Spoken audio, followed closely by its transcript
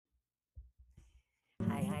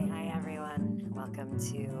Welcome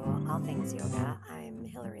to All Things Yoga. I'm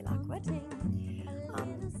Hilary Lockwood.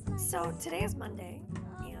 So today is Monday,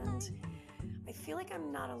 and I feel like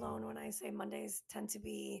I'm not alone when I say Mondays tend to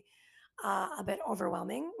be a bit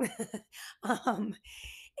overwhelming. um,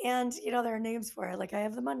 and, there are names for it. Like I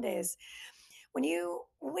have the Mondays. When you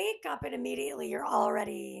wake up and immediately you're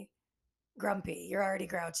already grumpy, you're already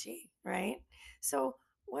grouchy, right? So,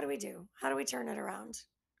 what do? How do we turn it around?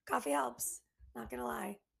 Coffee helps. Not going to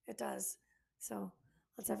lie, it does. So,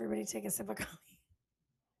 let's everybody take a sip of coffee.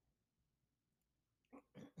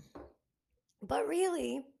 But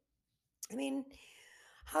really, I mean,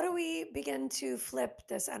 how do we begin to flip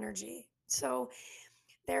this energy? So,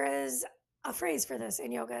 there is a phrase for this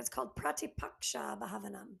in yoga. It's called Pratipaksha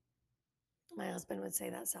Bhavanam. My husband would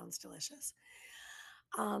say that sounds delicious.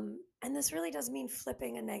 And this really does mean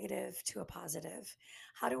flipping a negative to a positive.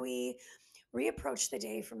 How do we reapproach the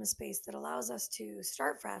day from a space that allows us to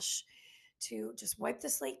start fresh, to just wipe the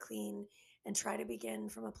slate clean and try to begin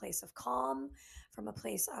from a place of calm, from a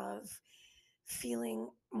place of feeling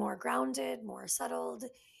more grounded, more settled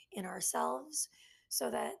in ourselves, so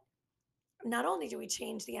that not only do we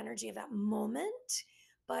change the energy of that moment,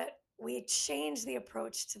 but we change the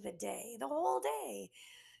approach to the day, the whole day.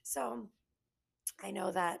 So I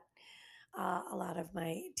know that a lot of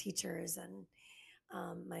my teachers and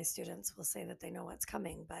my students will say that they know what's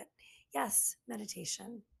coming, but yes,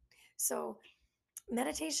 meditation. So,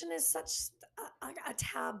 meditation is such a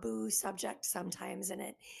taboo subject sometimes, and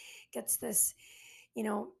it gets this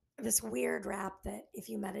weird rap that if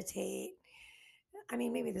you meditate, I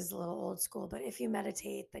mean, maybe this is a little old school, but if you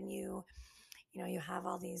meditate, then you have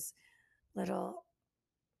all these little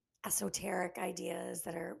esoteric ideas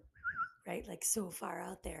that are right? Like so far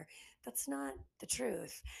out there. That's not the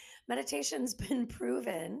truth. Meditation's been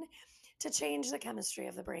proven to change the chemistry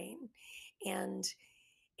of the brain, and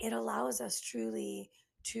it allows us truly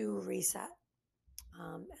to reset.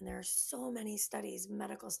 And there are so many studies,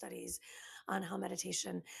 medical studies, on how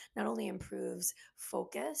meditation not only improves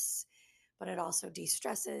focus, but it also de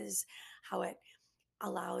stresses, how it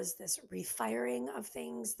allows this refiring of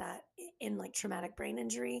things that in like traumatic brain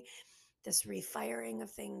injury, this refiring of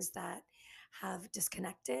things that have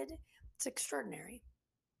disconnected. It's extraordinary.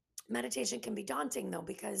 Meditation can be daunting though,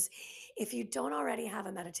 because if you don't already have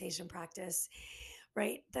a meditation practice,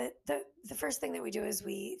 right, the first thing that we do is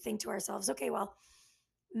we think to ourselves, okay, well,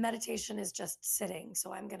 meditation is just sitting.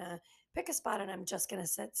 So I'm going to pick a spot and I'm just going to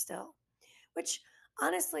sit still, which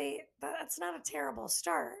honestly, that's not a terrible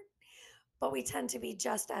start, but we tend to be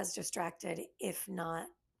just as distracted, if not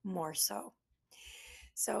more so.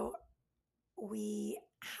 So we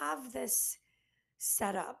have this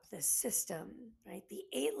setup, this system, right? The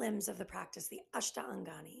 8 limbs of the practice, the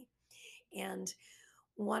Ashtangani. And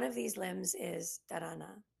one of these limbs is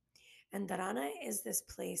dharana. And dharana is this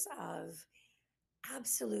place of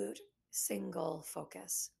absolute single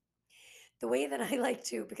focus. The way that I like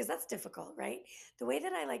to, because that's difficult, right? The way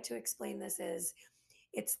that I like to explain this is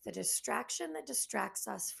it's the distraction that distracts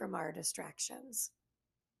us from our distractions.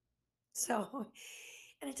 So,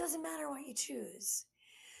 and it doesn't matter what you choose.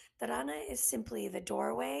 Dharana is simply the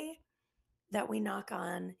doorway that we knock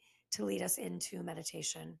on to lead us into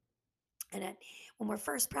meditation. And when we're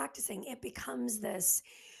first practicing, it becomes this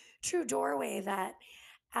true doorway that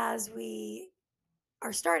as we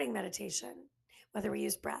are starting meditation, whether we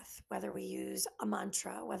use breath, whether we use a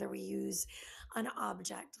mantra, whether we use an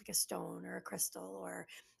object like a stone or a crystal or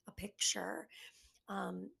a picture,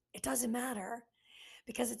 it doesn't matter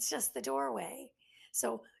because it's just the doorway.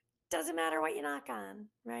 So it doesn't matter what you knock on,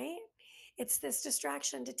 right? It's this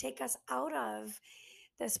distraction to take us out of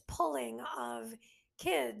this pulling of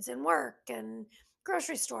kids and work and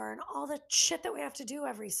grocery store and all the shit that we have to do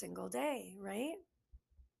every single day, right?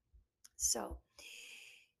 So,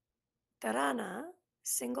 dharana,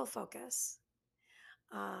 single focus,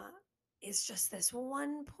 uh, is just this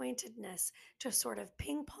one pointedness to sort of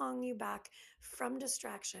ping pong you back from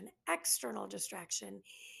distraction, external distraction,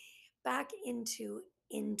 back into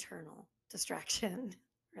internal distraction,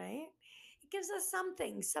 right? It gives us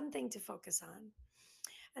something to focus on.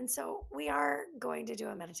 And so we are going to do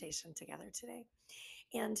a meditation together today.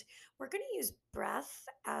 And we're going to use breath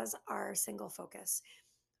as our single focus.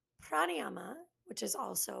 Pranayama, which is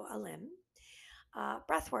also a limb,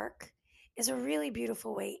 breath work is a really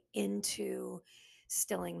beautiful way into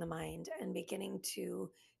stilling the mind and beginning to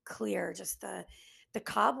clear just the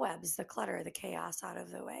cobwebs, the clutter, the chaos out of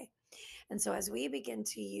the way. And so as we begin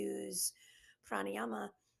to use pranayama,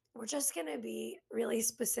 we're just going to be really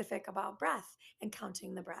specific about breath and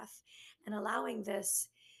counting the breath and allowing this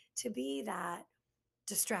to be that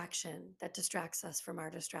distraction that distracts us from our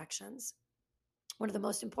distractions. One of the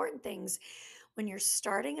most important things when you're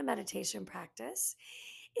starting a meditation practice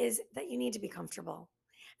is that you need to be comfortable.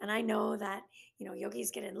 And I know that,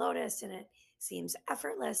 yogis get in lotus and it seems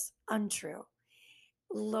effortless. Untrue.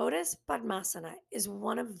 Lotus Padmasana is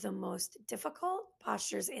one of the most difficult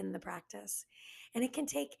postures in the practice, and it can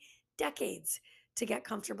take decades to get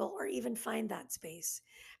comfortable or even find that space.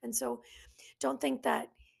 And so don't think that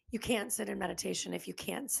you can't sit in meditation if you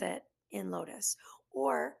can't sit in lotus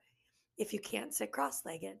or if you can't sit cross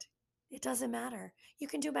legged. It doesn't matter. You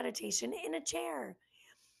can do meditation in a chair.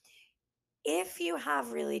 If you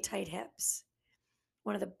have really tight hips,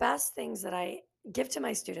 one of the best things that I give to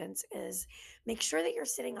my students is make sure that you're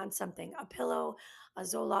sitting on something, a pillow, a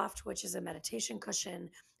Zoloft, which is a meditation cushion,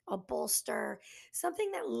 a bolster,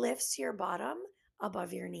 something that lifts your bottom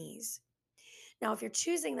above your knees. Now, if you're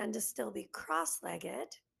choosing then to still be cross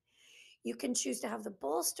legged, you can choose to have the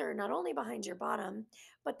bolster not only behind your bottom,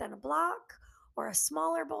 but then a block or a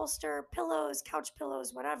smaller bolster, pillows, couch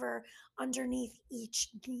pillows, whatever, underneath each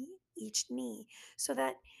knee, so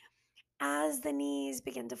that as the knees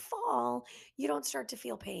begin to fall, you don't start to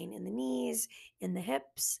feel pain in the knees, in the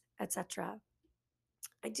hips, etc.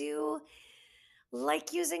 I do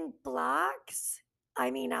like using bolsters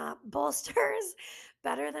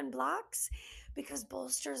better than blocks because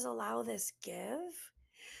bolsters allow this give.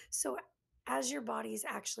 So as your bodies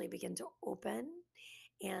actually begin to open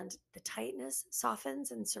and the tightness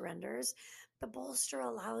softens and surrenders, the bolster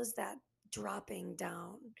allows that dropping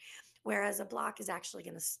down, whereas a block is actually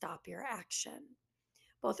going to stop your action.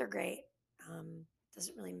 Both are great. Um,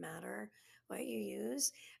 doesn't really matter what you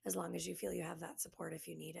use as long as you feel you have that support if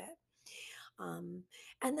you need it. Um,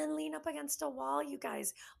 and then lean up against a wall, you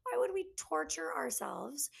guys. Why would we torture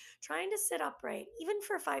ourselves trying to sit upright, even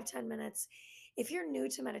for 5-10 minutes? If you're new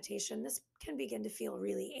to meditation, this can begin to feel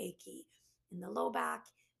really achy in the low back,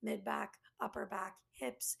 mid back, upper back,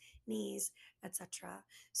 hips, knees, etc.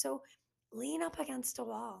 So lean up against a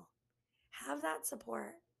wall, have that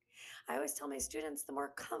support. I always tell my students the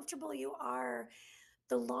more comfortable you are,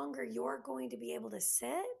 the longer you're going to be able to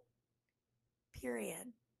sit, period,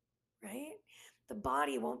 right? The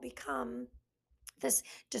body won't become this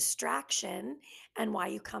distraction and why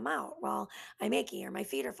you come out. Well, I'm achy or my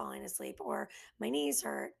feet are falling asleep or my knees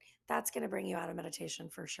hurt. That's going to bring you out of meditation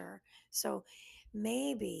for sure. So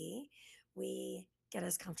maybe we get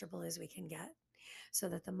as comfortable as we can get so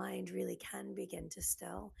that the mind really can begin to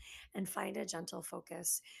still and find a gentle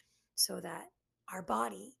focus so that our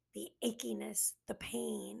body, the achiness, the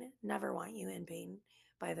pain, never want you in pain,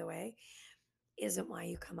 by the way, isn't why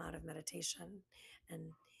you come out of meditation.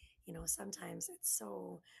 And, sometimes it's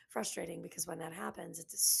so frustrating because when that happens,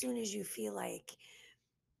 it's as soon as you feel like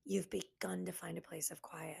you've begun to find a place of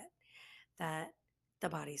quiet that the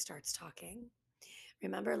body starts talking.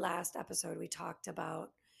 Remember last episode, we talked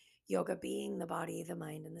about yoga being the body, the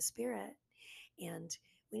mind, and the spirit. And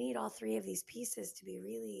we need all three of these pieces to be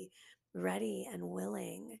really ready and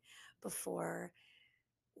willing before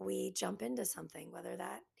we jump into something, whether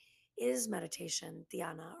that is meditation,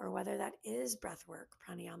 dhyana, or whether that is breath work,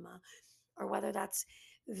 pranayama, or whether that's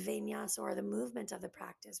vinyasa or the movement of the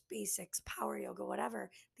practice, basics, power yoga, whatever,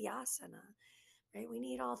 the asana, right? We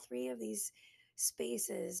need all three of these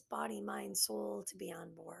spaces, body, mind, soul, to be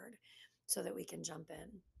on board so that we can jump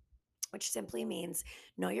in, which simply means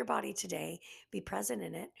know your body today, be present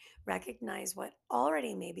in it, recognize what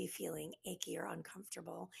already may be feeling achy or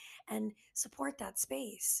uncomfortable, and support that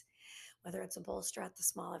space. Whether it's a bolster at the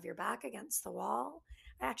small of your back against the wall,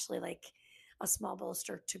 I actually like a small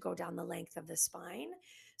bolster to go down the length of the spine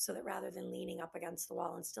so that rather than leaning up against the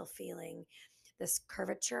wall and still feeling this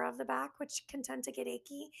curvature of the back, which can tend to get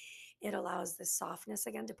achy, it allows this softness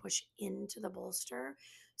again to push into the bolster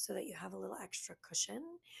so that you have a little extra cushion.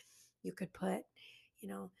 You could put,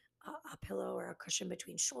 a pillow or a cushion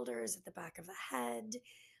between shoulders at the back of the head,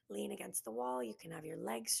 lean against the wall. You can have your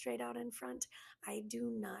legs straight out in front. I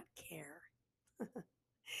do not care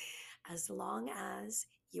as long as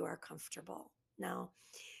you are comfortable. Now,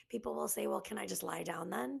 people will say, well, can I just lie down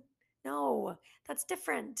then? No, that's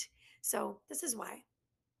different. So, this is why.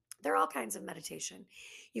 There are all kinds of meditation.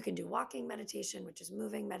 You can do walking meditation, which is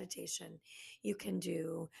moving meditation. You can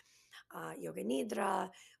do yoga nidra,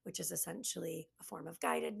 which is essentially a form of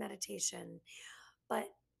guided meditation. But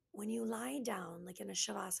when you lie down, like in a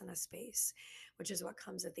shavasana space, which is what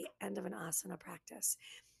comes at the end of an asana practice,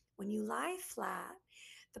 when you lie flat,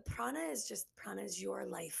 the prana is your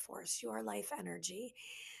life force, your life energy.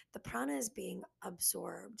 The prana is being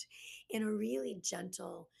absorbed in a really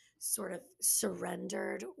gentle, sort of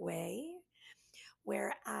surrendered way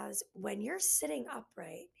Whereas when you're sitting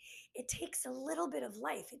upright, it takes a little bit of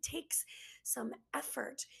life, it takes some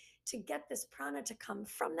effort to get this prana to come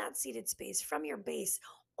from that seated space, from your base,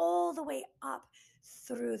 all the way up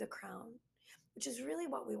through the crown, which is really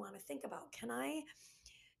what we want to think about. Can I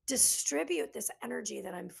distribute this energy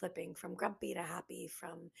that I'm flipping from grumpy to happy,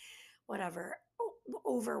 from whatever,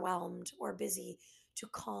 overwhelmed or busy to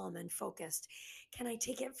calm and focused? Can I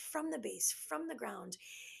take it from the base, from the ground,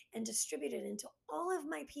 and distribute it into all of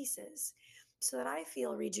my pieces so that I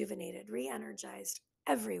feel rejuvenated, re energized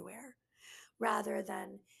everywhere rather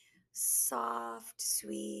than soft,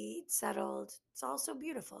 sweet, settled? It's also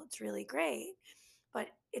beautiful. It's really great, but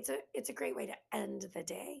it's a great way to end the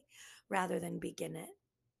day rather than begin it.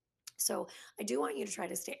 So I do want you to try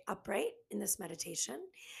to stay upright in this meditation.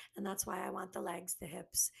 And that's why I want the legs, the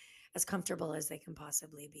hips as comfortable as they can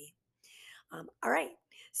possibly be. All right.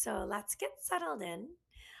 So let's get settled in.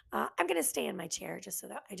 I'm going to stay in my chair just so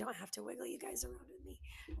that I don't have to wiggle you guys around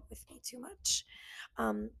with me too much.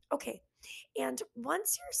 Okay. And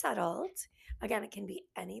once you're settled, again, it can be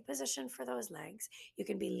any position for those legs. You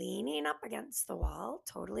can be leaning up against the wall,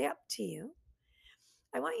 totally up to you.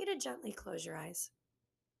 I want you to gently close your eyes.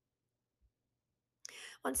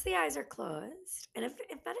 Once the eyes are closed, and if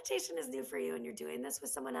meditation is new for you and you're doing this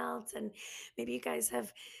with someone else, and maybe you guys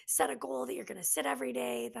have set a goal that you're going to sit every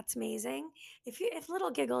day, that's amazing. If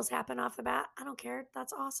little giggles happen off the bat, I don't care.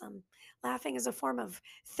 That's awesome. Laughing is a form of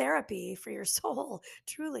therapy for your soul,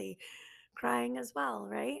 truly. Crying as well,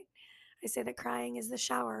 right? I say that crying is the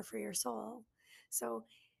shower for your soul. So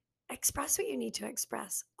express what you need to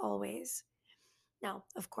express always. Now,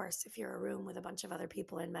 of course, if you're a room with a bunch of other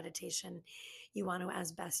people in meditation, you want to,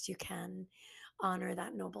 as best you can, honor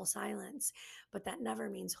that noble silence. But that never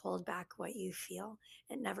means hold back what you feel.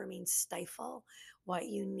 It never means stifle what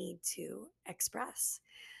you need to express.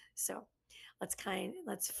 So let's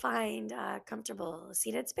find a comfortable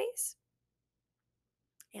seated space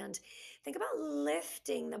and think about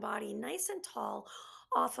lifting the body nice and tall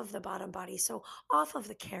off of the bottom body, so off of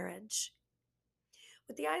the carriage.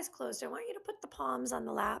 With the eyes closed, I want you to put the palms on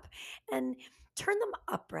the lap and turn them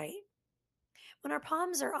upright. When our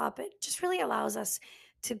palms are up, it just really allows us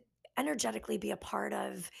to energetically be a part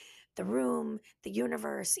of the room, the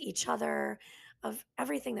universe, each other, of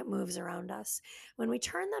everything that moves around us. When we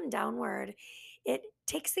turn them downward, it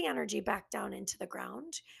takes the energy back down into the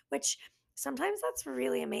ground, which sometimes that's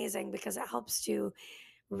really amazing because it helps to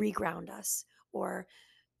reground us or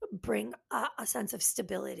bring a sense of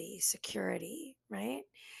stability, security, right?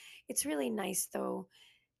 It's really nice, though,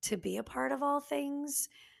 to be a part of all things,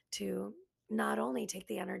 to not only take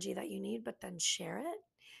the energy that you need, but then share it,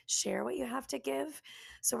 share what you have to give.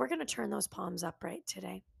 So, we're going to turn those palms upright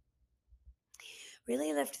today.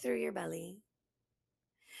 Really lift through your belly.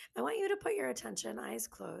 I want you to put your attention, eyes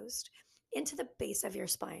closed, into the base of your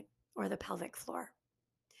spine or the pelvic floor.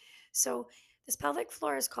 So, this pelvic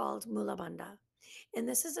floor is called Mula Bandha. And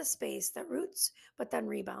this is a space that roots, but then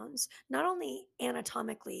rebounds, not only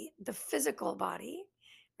anatomically, the physical body,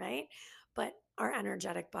 right, but our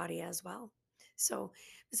energetic body as well. So,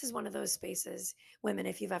 this is one of those spaces, women,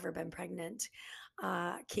 if you've ever been pregnant,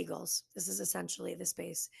 Kegels, this is essentially the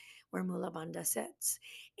space where Mula Bandha sits.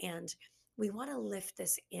 And we want to lift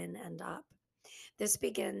this in and up. This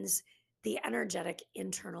begins the energetic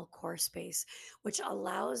internal core space, which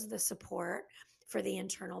allows the support for the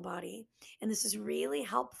internal body. And this is really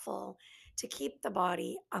helpful to keep the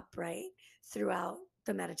body upright throughout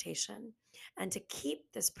the meditation and to keep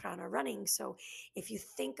this prana running. So if you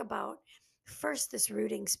think about first this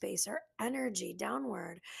rooting space or energy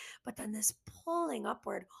downward, but then this pulling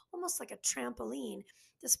upward, almost like a trampoline,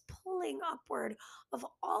 this pulling upward of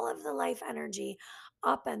all of the life energy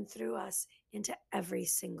up and through us into every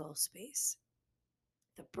single space,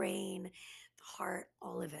 the brain, the heart,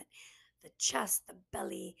 all of it, the chest, the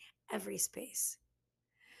belly, every space.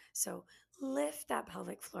 So lift that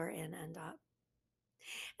pelvic floor in and up.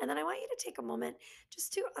 And then I want you to take a moment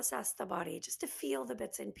just to assess the body, just to feel the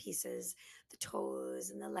bits and pieces, the toes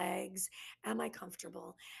and the legs. Am I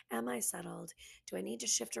comfortable? Am I settled? Do I need to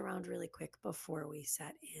shift around really quick before we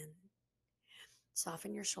set in?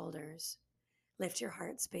 Soften your shoulders. Lift your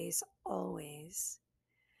heart space always.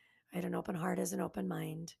 Right? An open heart is an open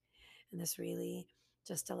mind. And this really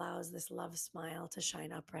just allows this love smile to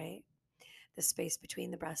shine upright. The space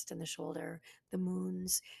between the breast and the shoulder, the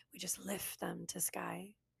moons, we just lift them to sky.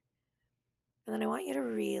 And then I want you to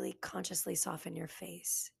really consciously soften your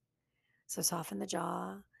face. So soften the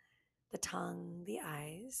jaw, the tongue, the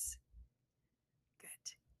eyes.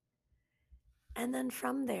 Good. And then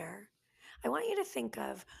from there, I want you to think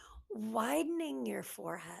of widening your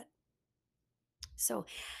forehead. So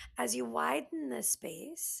as you widen this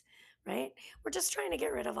space, right, we're just trying to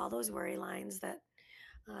get rid of all those worry lines that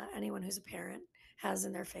anyone who's a parent has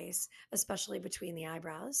in their face, especially between the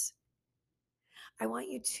eyebrows. I want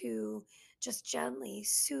you to just gently,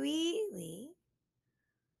 sweetly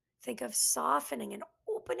think of softening and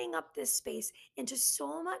opening up this space into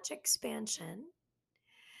so much expansion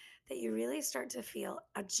that you really start to feel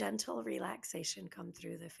a gentle relaxation come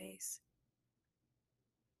through the face.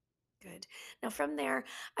 Good. Now, from there,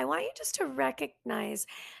 I want you just to recognize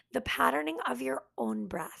the patterning of your own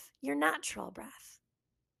breath, your natural breath,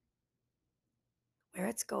 where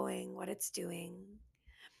it's going, what it's doing,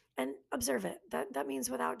 and observe it. That means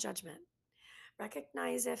without judgment.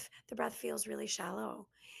 Recognize if the breath feels really shallow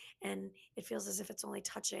and it feels as if it's only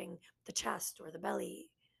touching the chest or the belly.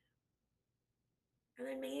 And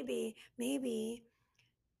then maybe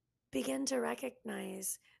begin to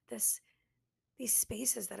recognize this these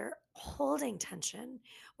spaces that are holding tension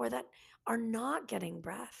or that are not getting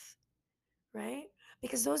breath, right?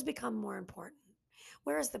 Because those become more important.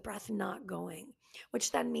 Where is the breath not going?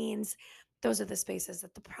 Which then means those are the spaces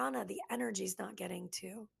that the prana, the energy is not getting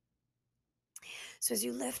to. So as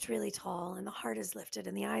you lift really tall and the heart is lifted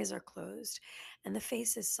and the eyes are closed and the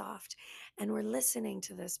face is soft and we're listening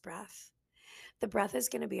to this breath, the breath is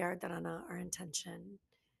going to be our dharana, our intention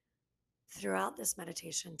throughout this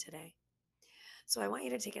meditation today. So I want you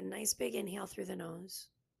to take a nice big inhale through the nose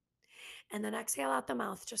and then exhale out the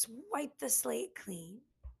mouth. Just wipe the slate clean.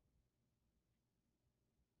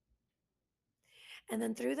 And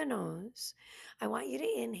then through the nose, I want you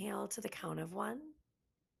to inhale to the count of 1,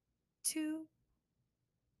 2,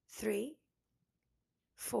 3,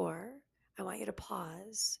 4. I want you to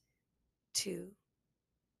pause. 2,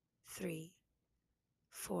 3,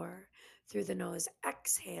 4. Through the nose,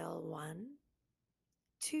 exhale. 1,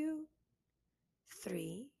 2,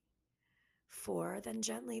 3, 4. Then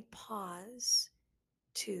gently pause.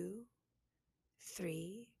 2,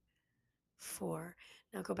 3, 4.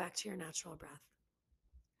 Now go back to your natural breath.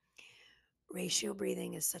 Ratio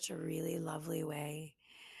breathing is such a really lovely way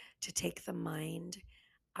to take the mind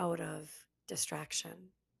out of distraction.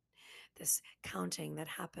 This counting that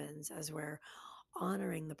happens as we're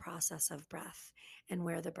honoring the process of breath and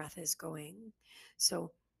where the breath is going.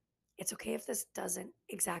 So it's okay if this doesn't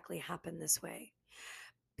exactly happen this way,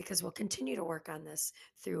 because we'll continue to work on this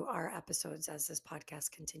through our episodes as this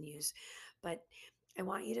podcast continues. But I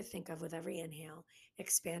want you to think of, with every inhale,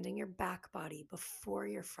 expanding your back body before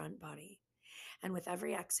your front body. And with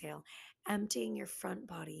every exhale, emptying your front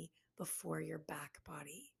body before your back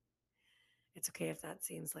body. It's okay if that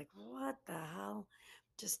seems like, what the hell?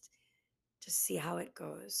 Just see how it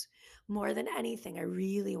goes. More than anything, I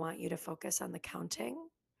really want you to focus on the counting.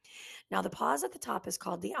 Now, the pause at the top is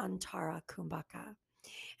called the Antara Kumbhaka,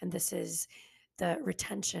 and this is the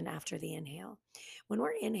retention after the inhale. When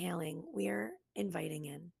we're inhaling, we are inviting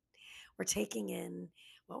in. We're taking in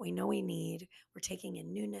what we know we need. We're taking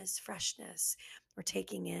in newness, freshness. We're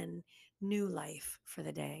taking in new life for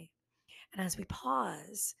the day. And as we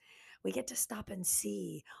pause, we get to stop and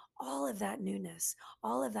see all of that newness,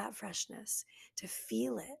 all of that freshness, to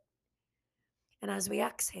feel it. And as we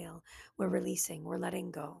exhale, we're releasing, we're letting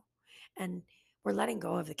go. And we're letting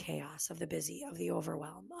go of the chaos, of the busy, of the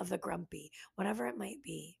overwhelm, of the grumpy, whatever it might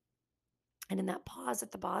be. And in that pause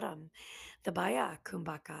at the bottom, the Baya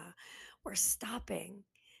Kumbhaka, we're stopping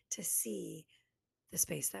to see the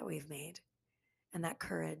space that we've made and that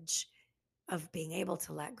courage of being able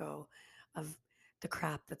to let go of the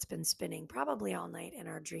crap that's been spinning probably all night in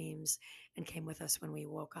our dreams and came with us when we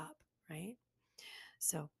woke up, right?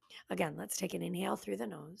 So, again, let's take an inhale through the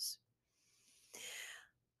nose.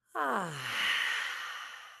 Ah,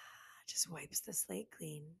 just wipes the slate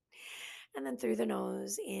clean. And then through the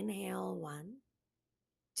nose, inhale 1,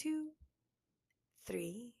 2,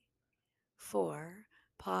 3, 4.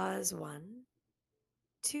 Pause 1,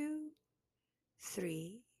 2,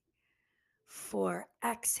 3, 4.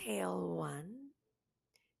 Exhale 1,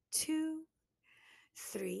 2,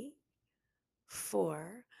 3,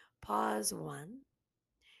 4. Pause 1,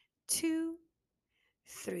 2,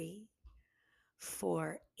 3,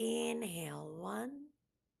 4. Inhale 1,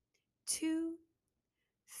 2,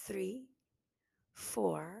 3,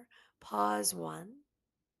 4. Pause 1,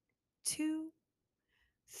 2,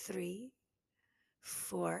 3,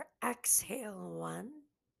 4. Exhale 1,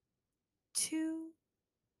 2,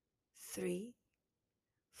 3,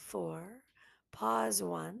 4. Pause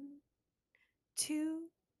 1, 2,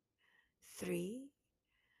 3,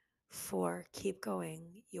 4. Keep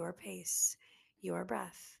going, your pace, your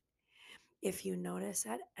breath. If you notice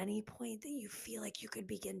at any point that you feel like you could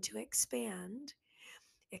begin to expand,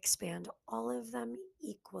 expand all of them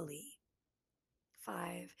equally.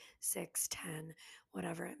 5, 6, 10,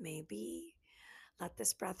 whatever it may be. Let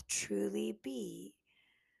this breath truly be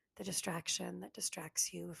the distraction that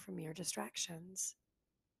distracts you from your distractions.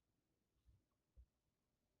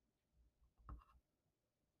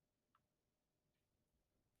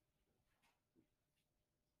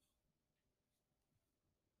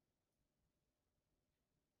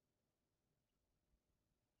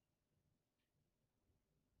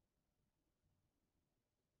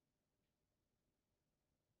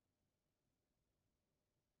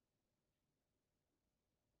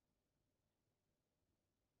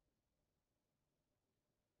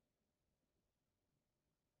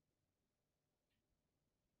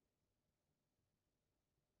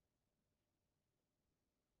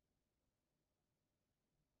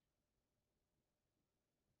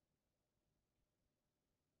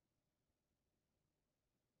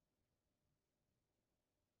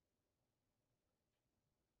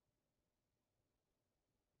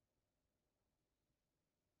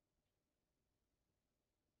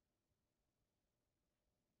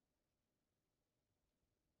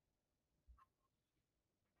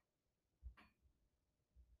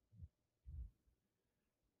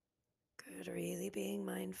 Good. Really being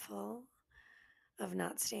mindful of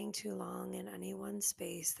not staying too long in any one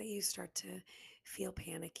space that you start to feel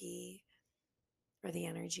panicky or the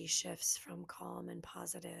energy shifts from calm and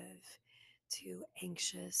positive to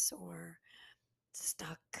anxious or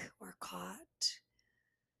stuck or caught.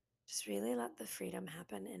 Just really let the freedom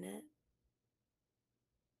happen in it.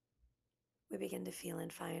 We begin to feel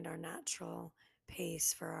and find our natural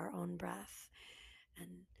pace for our own breath. And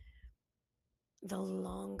the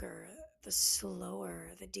longer, the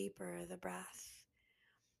slower, the deeper the breath,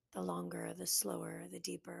 the longer, the slower, the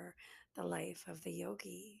deeper the life of the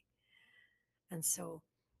yogi. And so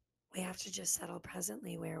we have to just settle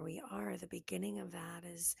presently where we are. The beginning of that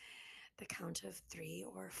is the count of 3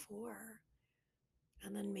 or 4.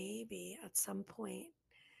 And then maybe at some point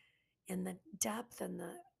in the depth and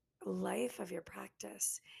the life of your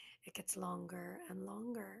practice, it gets longer and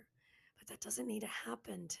longer. But that doesn't need to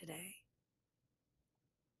happen today.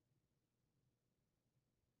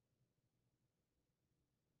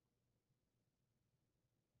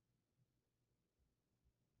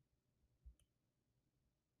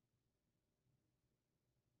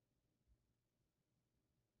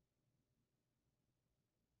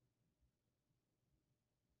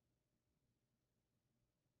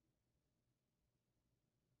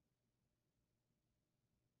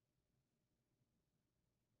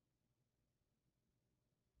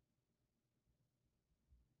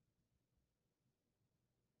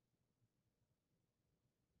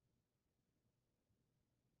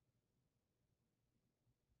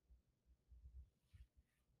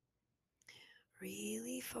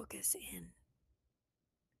 Really focus in.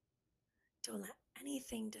 Don't let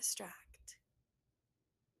anything distract.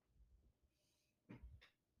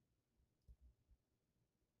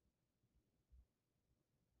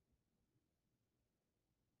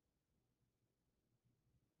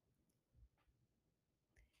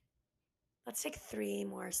 Let's take 3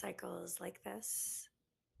 more cycles like this.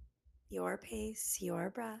 Your pace, your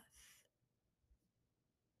breath.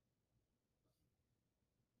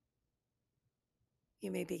 You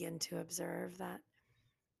may begin to observe that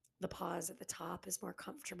the pause at the top is more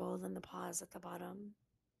comfortable than the pause at the bottom,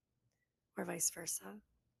 or vice versa.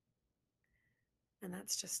 And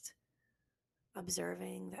that's just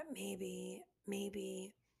observing that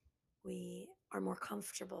maybe we are more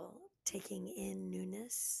comfortable taking in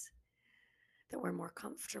newness, that we're more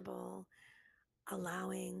comfortable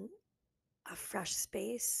allowing a fresh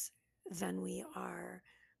space than we are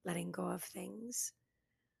letting go of things.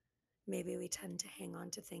 Maybe we tend to hang on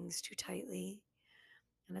to things too tightly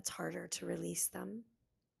and it's harder to release them.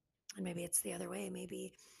 And maybe it's the other way.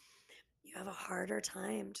 Maybe you have a harder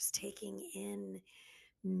time just taking in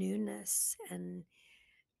newness and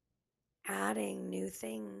adding new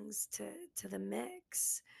things to the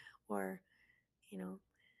mix, or you know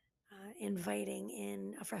inviting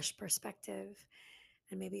in a fresh perspective,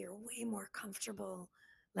 and maybe you're way more comfortable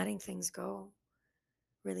letting things go,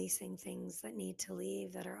 releasing things that need to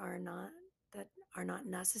leave, that are not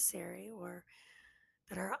necessary, or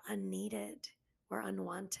that are unneeded or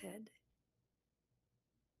unwanted.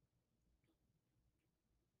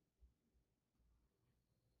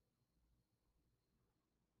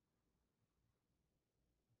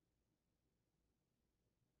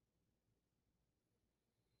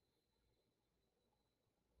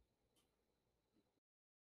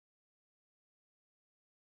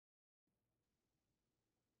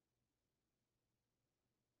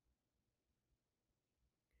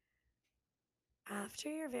 After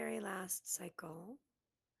your very last cycle,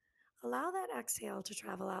 allow that exhale to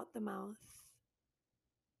travel out the mouth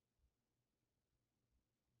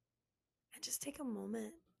and just take a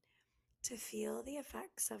moment to feel the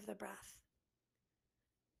effects of the breath.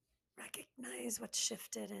 Recognize what's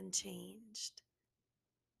shifted and changed.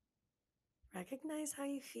 Recognize how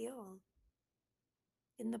you feel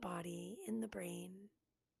in the body, in the brain.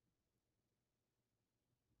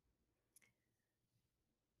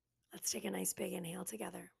 Let's take a nice big inhale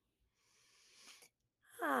together.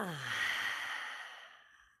 Ah.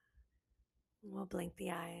 We'll blink the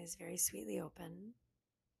eyes very sweetly open.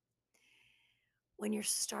 When you're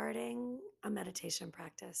starting a meditation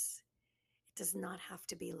practice, it does not have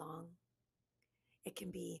to be long. It can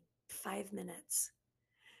be 5 minutes.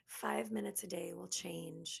 5 minutes a day will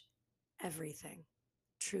change everything,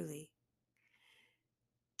 truly.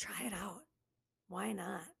 Try it out. Why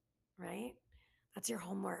not? Right? That's your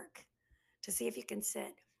homework to see if you can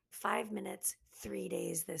sit 5 minutes, 3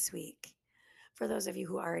 days this week. For those of you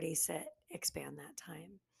who already sit, expand that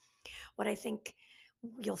time. What I think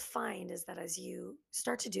you'll find is that as you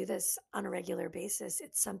start to do this on a regular basis,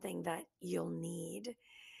 it's something that you'll need.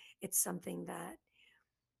 It's something that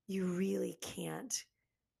you really can't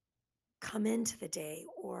come into the day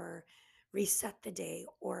or reset the day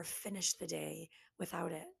or finish the day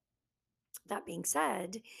without it. That being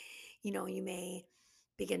said, you may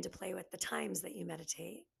begin to play with the times that you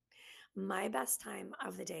meditate. My best time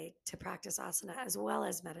of the day to practice asana as well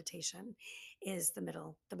as meditation is the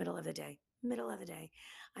middle of the day. Middle of the day.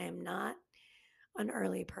 I am not an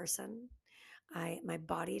early person. My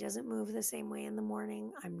body doesn't move the same way in the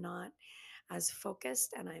morning. I'm not as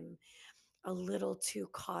focused and I'm a little too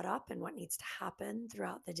caught up in what needs to happen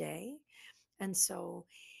throughout the day. And so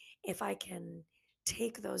if I can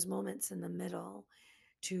take those moments in the middle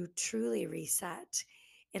to truly reset,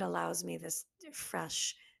 it allows me this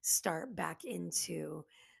fresh start back into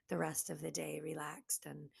the rest of the day, relaxed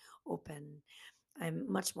and open. I'm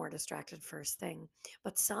much more distracted first thing.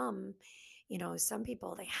 But some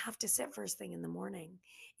people, they have to sit first thing in the morning.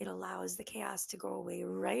 It allows the chaos to go away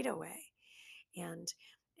right away. And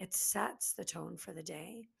it sets the tone for the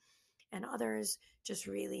day. And others just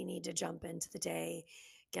really need to jump into the day,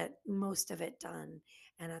 get most of it done.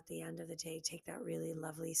 And at the end of the day, take that really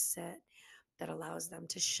lovely sit that allows them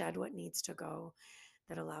to shed what needs to go,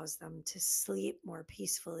 that allows them to sleep more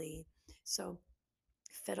peacefully. So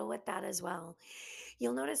fiddle with that as well.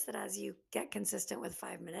 You'll notice that as you get consistent with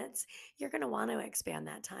 5 minutes, you're going to want to expand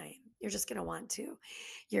that time. You're just going to want to.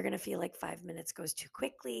 You're going to feel like 5 minutes goes too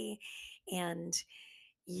quickly and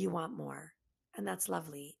you want more. And that's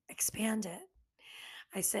lovely. Expand it.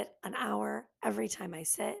 I sit an hour every time I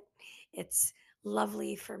sit. It's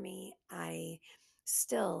lovely for me. I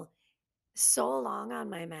still, so long on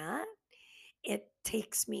my mat, it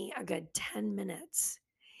takes me a good 10 minutes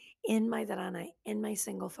in my dharana, in my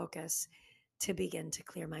single focus, to begin to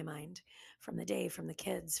clear my mind from the day, from the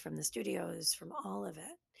kids, from the studios, from all of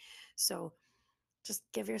it. So just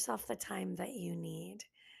give yourself the time that you need,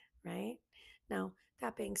 right? Now,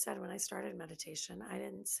 that being said, when I started meditation, I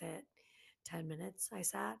didn't sit 10 minutes. I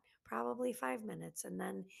sat probably 5 minutes and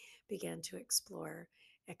then began to explore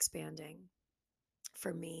expanding.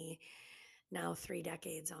 For me, now 3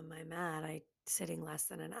 decades on my mat, I sitting less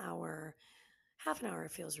than an hour. Half an hour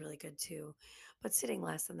feels really good too, but sitting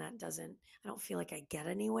less than that doesn't, I don't feel like I get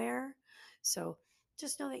anywhere. So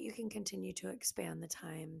just know that you can continue to expand the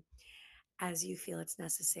time as you feel it's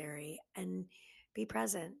necessary and be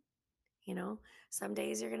present. You know, some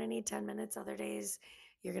days you're going to need 10 minutes, other days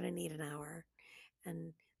you're going to need an hour.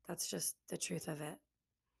 And that's just the truth of it.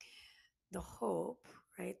 The hope,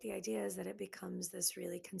 right? The idea is that it becomes this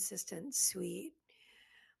really consistent, sweet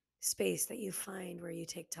space that you find where you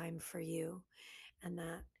take time for you and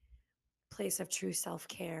that place of true self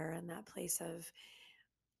care and that place of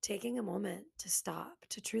taking a moment to stop,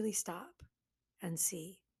 to truly stop and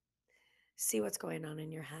see what's going on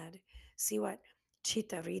in your head, see what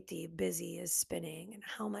chitta riti busy is spinning and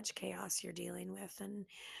how much chaos you're dealing with and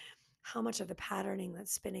how much of the patterning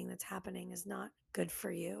that's spinning that's happening is not good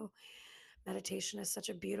for you. Meditation is such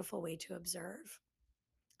a beautiful way to observe.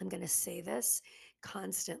 I'm going to say this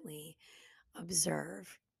constantly: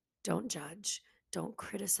 observe, don't judge, don't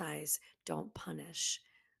criticize, don't punish,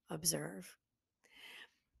 observe.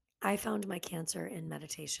 I found my cancer in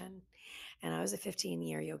meditation, and I was a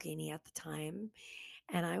 15-year yogini at the time,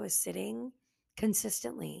 and I was sitting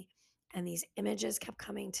consistently, and these images kept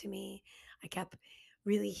coming to me. I kept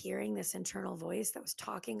really hearing this internal voice that was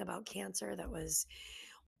talking about cancer, that was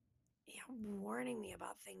warning me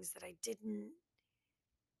about things that I didn't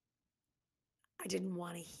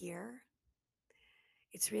want to hear.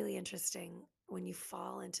 it's really interesting when you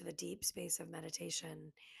fall into the deep space of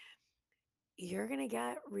meditation, you're going to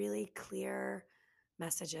get really clear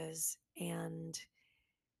messages. And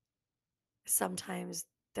sometimes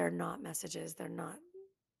they're not messages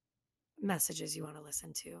you want to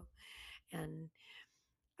listen to. And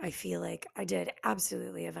I feel like I did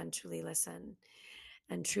absolutely eventually listen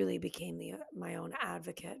and truly became my own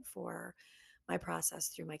advocate for my process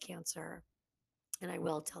through my cancer. And I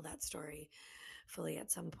will tell that story fully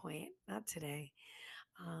at some point, not today.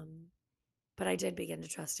 Um, but I did begin to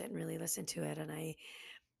trust it and really listen to it. And I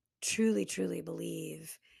truly, truly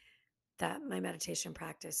believe that my meditation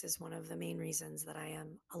practice is one of the main reasons that I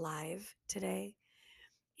am alive today.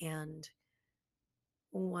 And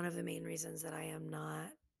one of the main reasons that I am not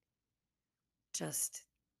just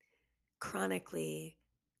chronically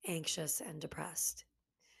anxious and depressed.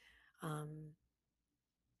 Um,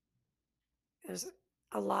 there's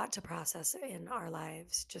a lot to process in our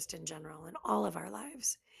lives, just in general, in all of our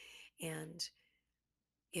lives. And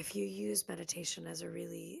if you use meditation as a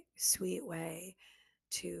really sweet way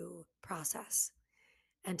to process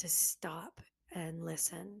and to stop and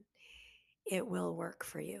listen, it will work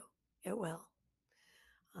for you. It will.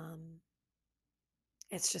 Um,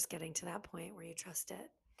 it's just getting to that point where you trust it.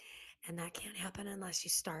 And that can't happen unless you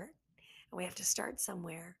start. And we have to start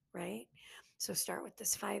somewhere, right? So start with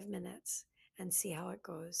this 5 minutes and see how it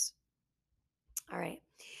goes. All right.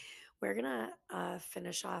 We're going to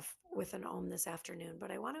finish off with an Om this afternoon,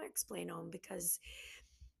 but I want to explain Om because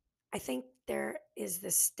I think there is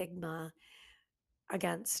this stigma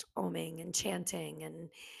against oming and chanting and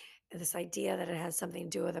this idea that it has something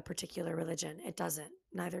to do with a particular religion. It doesn't.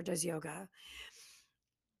 Neither does yoga.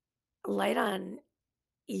 Light on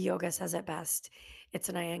Yoga says it best. It's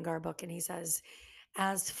an Iyengar book, and he says,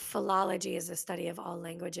 as philology is the study of all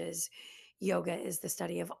languages, yoga is the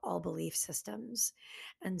study of all belief systems.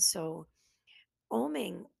 And so,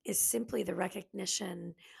 oming is simply the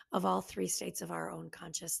recognition of all three states of our own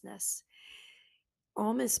consciousness.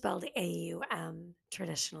 Om is spelled AUM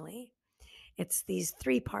traditionally. It's these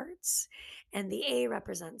three parts, and the A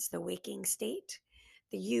represents the waking state,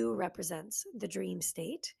 the U represents the dream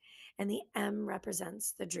state, and the M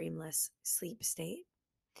represents the dreamless sleep state.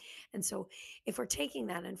 And so, if we're taking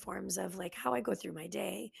that in forms of like how I go through my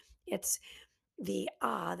day, it's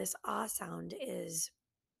this ah sound is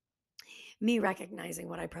me recognizing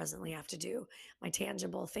what I presently have to do, my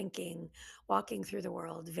tangible thinking, walking through the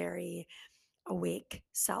world, very awake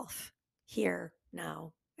self, here,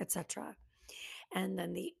 now, etc. And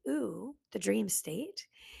then the ooh, the dream state,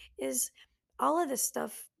 is all of this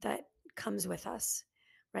stuff that comes with us,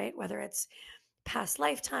 right? Whether it's past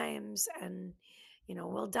lifetimes, and,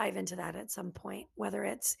 we'll dive into that at some point, whether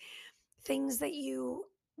it's things that you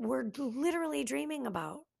were literally dreaming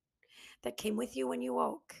about that came with you when you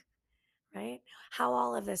woke, right? How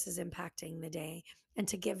all of this is impacting the day, and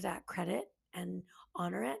to give that credit and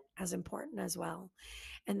honor it as important as well.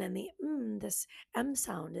 And then this M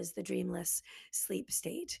sound is the dreamless sleep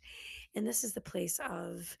state. And this is the place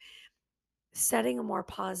of setting a more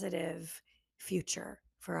positive future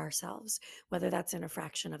for ourselves, whether that's in a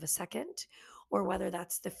fraction of a second or whether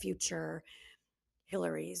that's the future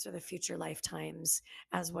Hilaries or the future lifetimes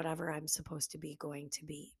as whatever I'm supposed to be going to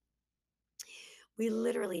be. We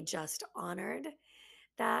literally just honored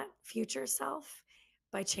that future self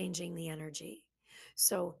by changing the energy.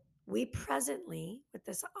 So we presently, with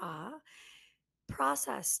this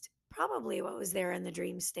processed probably what was there in the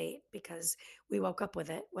dream state because we woke up with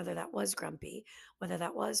it, whether that was grumpy, whether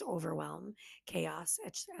that was overwhelm, chaos,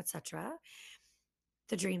 etc.,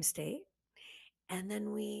 the dream state. And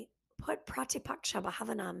then we put pratipaksha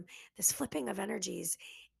bhavanam, this flipping of energies,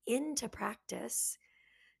 into practice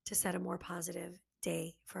to set a more positive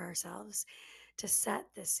day for ourselves, to set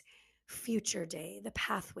this future day, the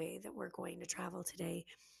pathway that we're going to travel today,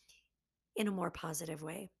 in a more positive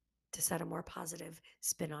way, to set a more positive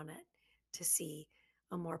spin on it, to see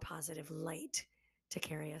a more positive light to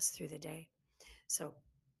carry us through the day. So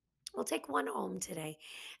we'll take one Om today.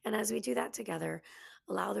 And as we do that together,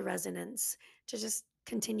 allow the resonance to just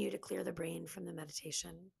continue to clear the brain from the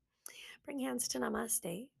meditation. Bring hands to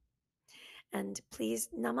Namaste. And please,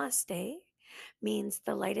 Namaste means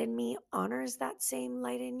the light in me honors that same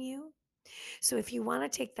light in you. So if you want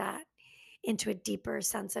to take that into a deeper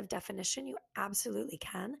sense of definition, you absolutely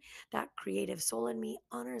can. That creative soul in me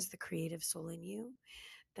honors the creative soul in you.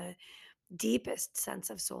 The deepest sense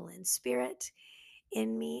of soul and spirit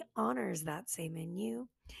in me honors that same in you.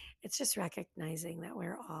 It's just recognizing that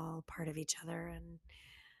we're all part of each other, and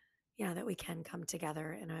yeah, that we can come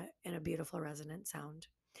together in a beautiful resonant sound.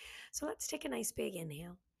 So let's take a nice big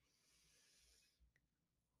inhale.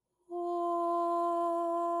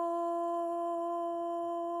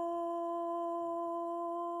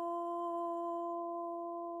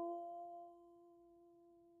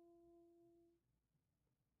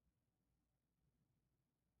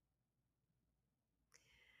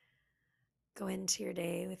 Go into your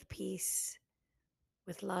day with peace,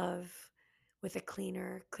 with love, with a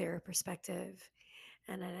cleaner, clearer perspective.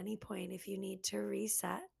 And at any point, if you need to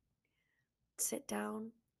reset, sit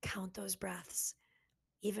down, count those breaths,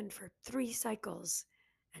 even for 3 cycles,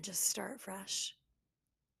 and just start fresh.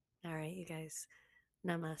 All right, you guys.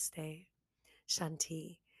 Namaste.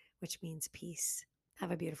 Shanti, which means peace.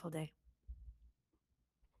 Have a beautiful day.